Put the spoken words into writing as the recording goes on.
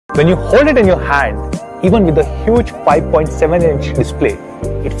When you hold it in your hand, even with the huge 5.7-inch display,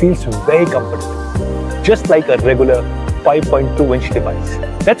 it feels very comfortable, just like a regular 5.2-inch device.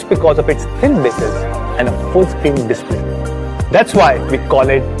 That's because of its thin bezels and a full-screen display. That's why we call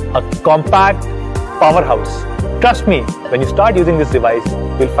it a compact powerhouse. Trust me, when you start using this device,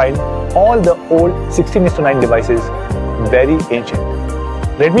 you'll find all the old 16:9 devices very ancient.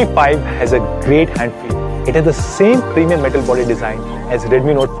 Redmi 5 has a great hand feel. It has the same premium metal body design as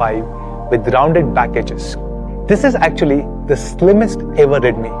Redmi Note 5 with rounded back edges. This is actually the slimmest ever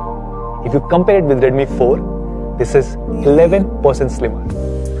Redmi. If you compare it with Redmi 4, this is 11% slimmer.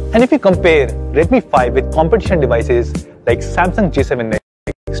 And if you compare Redmi 5 with competition devices like Samsung J7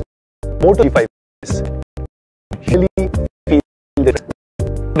 Next, Moto G5s, really feel that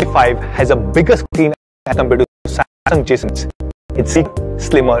Redmi 5 has a bigger screen as compared to Samsung J7s. It's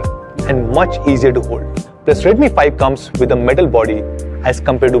slimmer and much easier to hold. Plus, Redmi 5 comes with a metal body as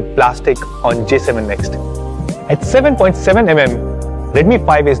compared to plastic on J7 Next. At 7.7 mm, Redmi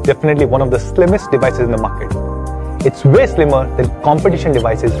 5 is definitely one of the slimmest devices in the market. It's way slimmer than competition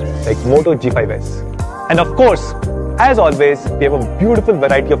devices like Moto G5s. And of course, as always, we have a beautiful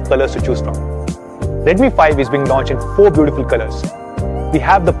variety of colors to choose from. Redmi 5 is being launched in 4 beautiful colors. We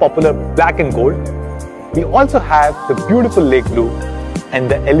have the popular black and gold. We also have the beautiful lake blue and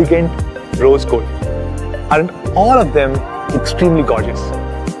the elegant rose gold. Aren't all of them extremely gorgeous?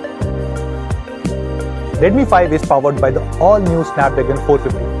 Redmi 5 is powered by the all-new Snapdragon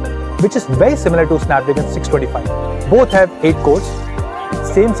 450, which is very similar to Snapdragon 625. Both have 8 cores,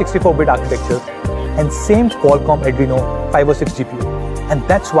 same 64-bit architecture, and same Qualcomm Adreno 506 GPU, and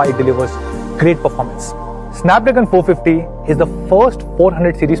that's why it delivers great performance. Snapdragon 450 is the first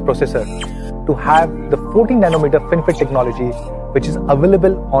 400 series processor to have the 14nm FinFET technology, which is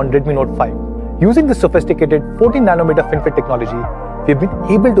available on Redmi Note 5. Using the sophisticated 14nm FinFET technology, we have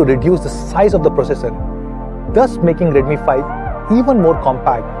been able to reduce the size of the processor, thus making Redmi 5 even more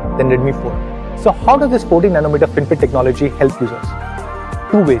compact than Redmi 4. So how does this 14nm FinFET technology help users?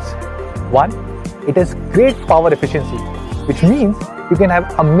 2 ways. One, it has great power efficiency, which means you can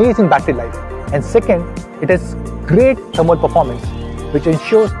have amazing battery life. And second, it has great thermal performance, which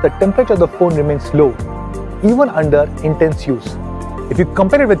ensures the temperature of the phone remains low, even under intense use. If you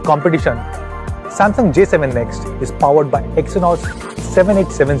compare it with competition, Samsung J7 Next is powered by Exynos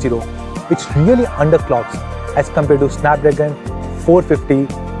 7870, which really underclocks as compared to Snapdragon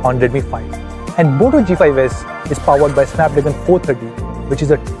 450 on Redmi 5. And Moto G5s is powered by Snapdragon 430, which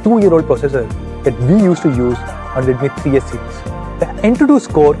is a 2-year-old processor that we used to use on Redmi 3S series. The Antutu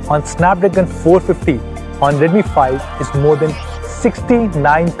score on Snapdragon 450 on Redmi 5 is more than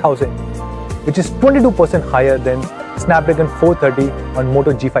 69,000, which is 22% higher than Snapdragon 430 on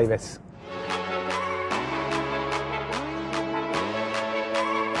Moto G5s.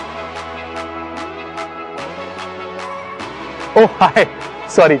 Oh hi,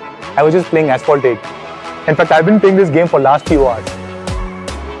 sorry, I was just playing Asphalt 8. In fact, I've been playing this game for last few hours.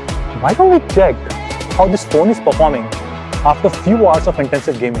 Why don't we check how this phone is performing after a few hours of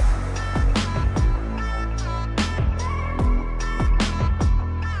intensive gaming?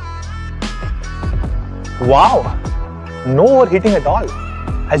 Wow, no overheating at all.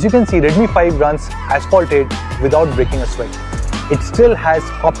 As you can see, Redmi 5 runs Asphalt 8 without breaking a sweat. It still has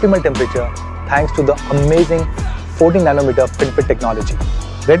optimal temperature thanks to the amazing 14nm FinFET technology.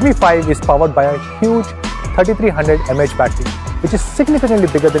 Redmi 5 is powered by a huge 3300 mAh battery, which is significantly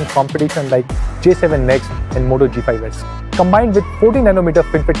bigger than competition like J7 Next and Moto G5s. Combined with 14nm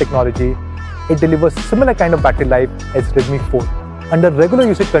FinFET technology, it delivers similar kind of battery life as Redmi 4. Under regular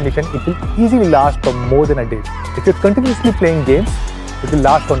usage condition, it will easily last for more than a day. If you're continuously playing games, it will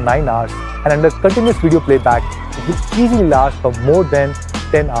last for 9 hours, and under continuous video playback, it will easily last for more than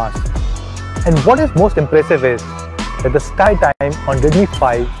 10 hours. And what is most impressive is that the sky time on Redmi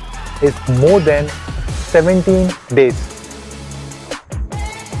 5 is more than 17 days.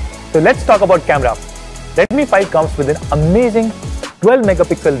 So let's talk about camera. Redmi 5 comes with an amazing 12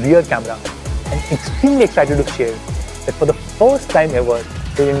 megapixel rear camera, and extremely excited to share that for the first time ever,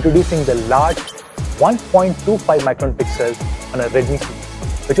 they're introducing the large 1.25 micron pixels on a Redmi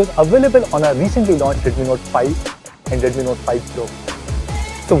series, which was available on a recently launched Redmi Note 5 and Redmi Note 5 Pro.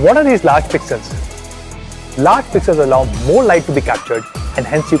 So what are these large pixels? Large pixels allow more light to be captured, and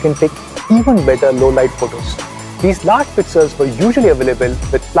hence you can take even better low light photos. These large pixels were usually available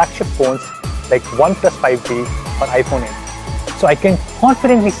with flagship phones like OnePlus 5G or iPhone 8. So I can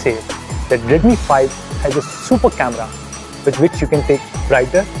confidently say that Redmi 5 has a super camera with which you can take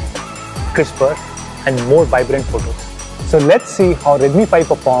brighter, crisper and more vibrant photos. So let's see how Redmi 5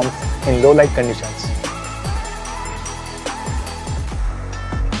 performs in low light conditions.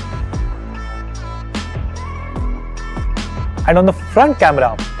 And on the front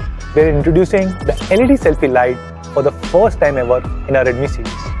camera, we're introducing the LED selfie light for the first time ever in our Redmi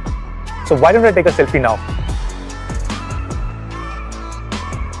series. So why don't I take a selfie now?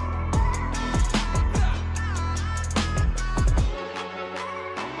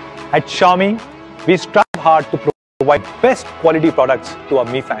 At Xiaomi, we strive hard to provide best quality products to our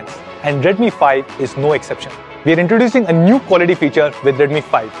Mi fans, and Redmi 5 is no exception. We are introducing a new quality feature with Redmi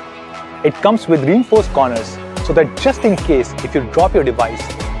 5. It comes with reinforced corners so that just in case if you drop your device,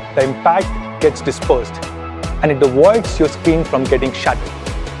 the impact gets dispersed and it avoids your screen from getting shattered.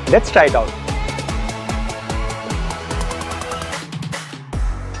 Let's try it out.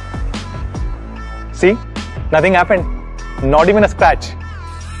 See, nothing happened, not even a scratch.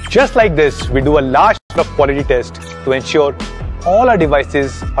 Just like this, we do a large set of quality tests to ensure all our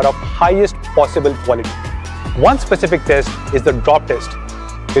devices are of highest possible quality. One specific test is the drop test,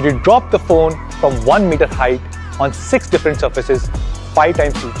 where you drop the phone from 1 meter height on 6 different surfaces 5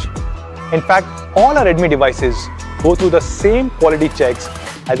 times each. In fact, all our Redmi devices go through the same quality checks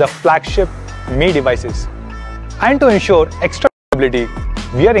as our flagship Mi devices. And to ensure extra stability,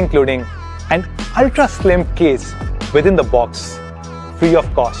 we are including an ultra slim case within the box, free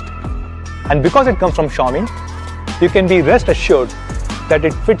of cost. And because it comes from Xiaomi, you can be rest assured that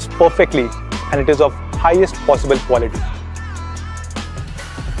it fits perfectly and it is of highest possible quality.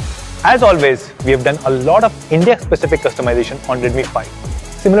 As always, we have done a lot of India-specific customization on Redmi 5.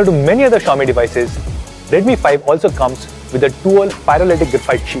 Similar to many other Xiaomi devices, Redmi 5 also comes with a dual pyrolytic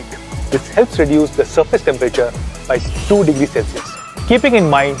graphite sheet. This helps reduce the surface temperature by 2 degrees Celsius. Keeping in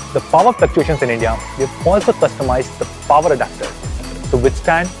mind the power fluctuations in India, we have also customized the power adapter to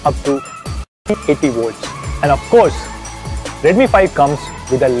withstand up to 80 volts. And of course, Redmi 5 comes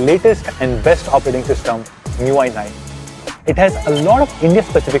with the latest and best operating system, MIUI 9. It has a lot of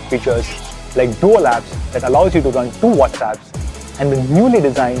India-specific features like dual apps that allows you to run 2 WhatsApps and the newly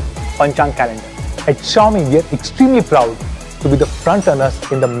designed Panchang calendar. At Xiaomi, we are extremely proud to be the front runners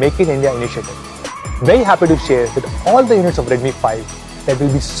in the Make in India initiative. Very happy to share that all the units of Redmi 5 that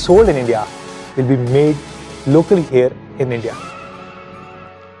will be sold in India will be made locally here in India.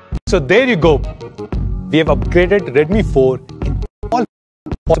 So there you go. We have upgraded Redmi 4 in all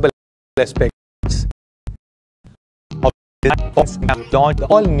possible aspects of design and launched the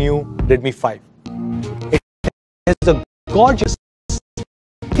all-new Redmi 5. It has a gorgeous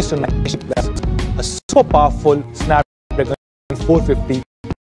a super powerful Snapdragon 450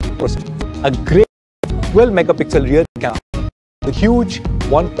 processor, a great 12 megapixel rear camera, the huge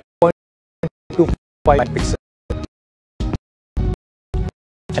 1.25 megapixel,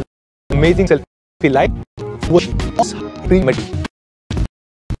 an amazing selfie light, which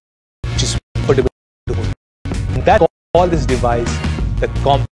is affordable to hold. And that call this device the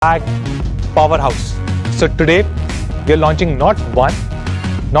compact powerhouse. So today we are launching not 1,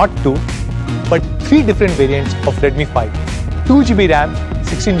 not 2, but 3 different variants of Redmi 5. 2GB RAM,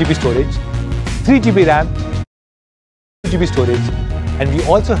 16GB storage, 3GB RAM, 2GB storage, and we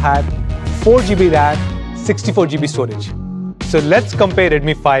also have 4GB RAM, 64GB storage. So let's compare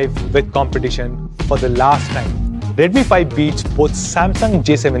Redmi 5 with competition for the last time. Redmi 5 beats both Samsung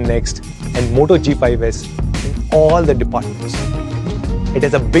J7 Next and Moto G5s in all the departments. It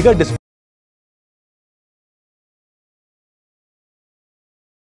has a bigger display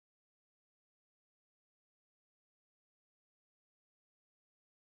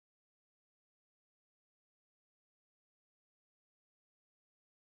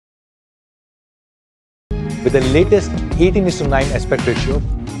with the latest 18:9 aspect ratio,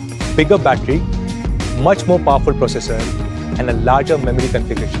 bigger battery, much more powerful processor, and a larger memory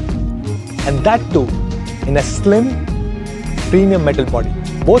configuration. And that too in a slim, premium metal body.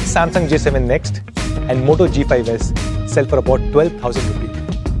 Both Samsung J7 Next and Moto G5s sell for about 12,000 rupees.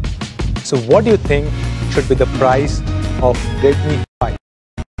 So what do you think should be the price of Redmi 5?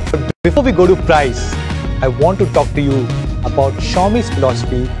 But before we go to price, I want to talk to you about Xiaomi's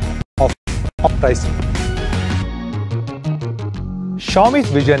philosophy of pricing. Xiaomi's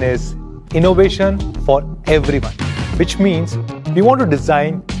vision is innovation for everyone, which means we want to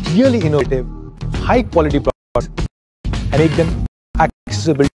design really innovative, high-quality products and make them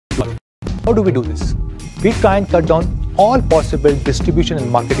accessible to all. How do we do this? We try and cut down all possible distribution and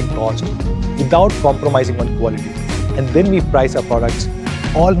marketing costs without compromising on quality. And then we price our products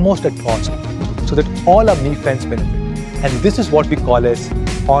almost at cost so that all our Mi fans benefit. And this is what we call as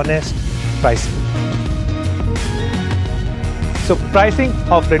honest pricing. So pricing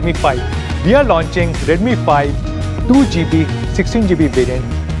of Redmi 5. We are launching Redmi 5 2GB 16GB variant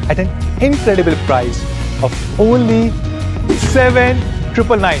at an incredible price of only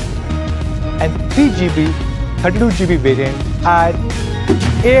 7,999 and 3GB 32GB variant at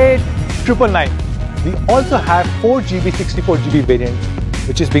 8,999. We also have 4GB, 64GB variant,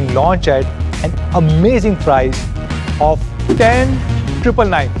 which is being launched at an amazing price of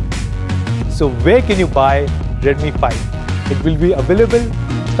 10,999. So where can you buy Redmi 5? It will be available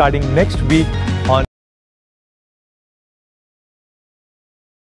starting next week on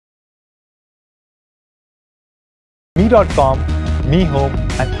Mi.com, Mi Home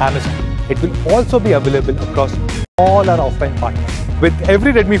and Amazon. It will also be available across all our offline partners. With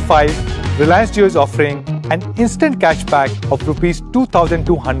every Redmi 5, Reliance Jio is offering an instant cashback of Rs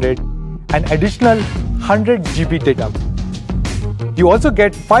 2,200 and additional 100 GB data. You also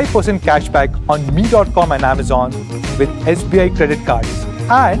get 5% cashback on Mi.com and Amazon with SBI credit cards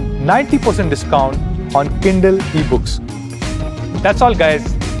and 90% discount on Kindle ebooks. That's all guys.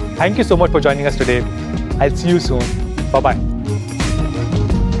 Thank you so much for joining us today. I'll see you soon. Bye-bye.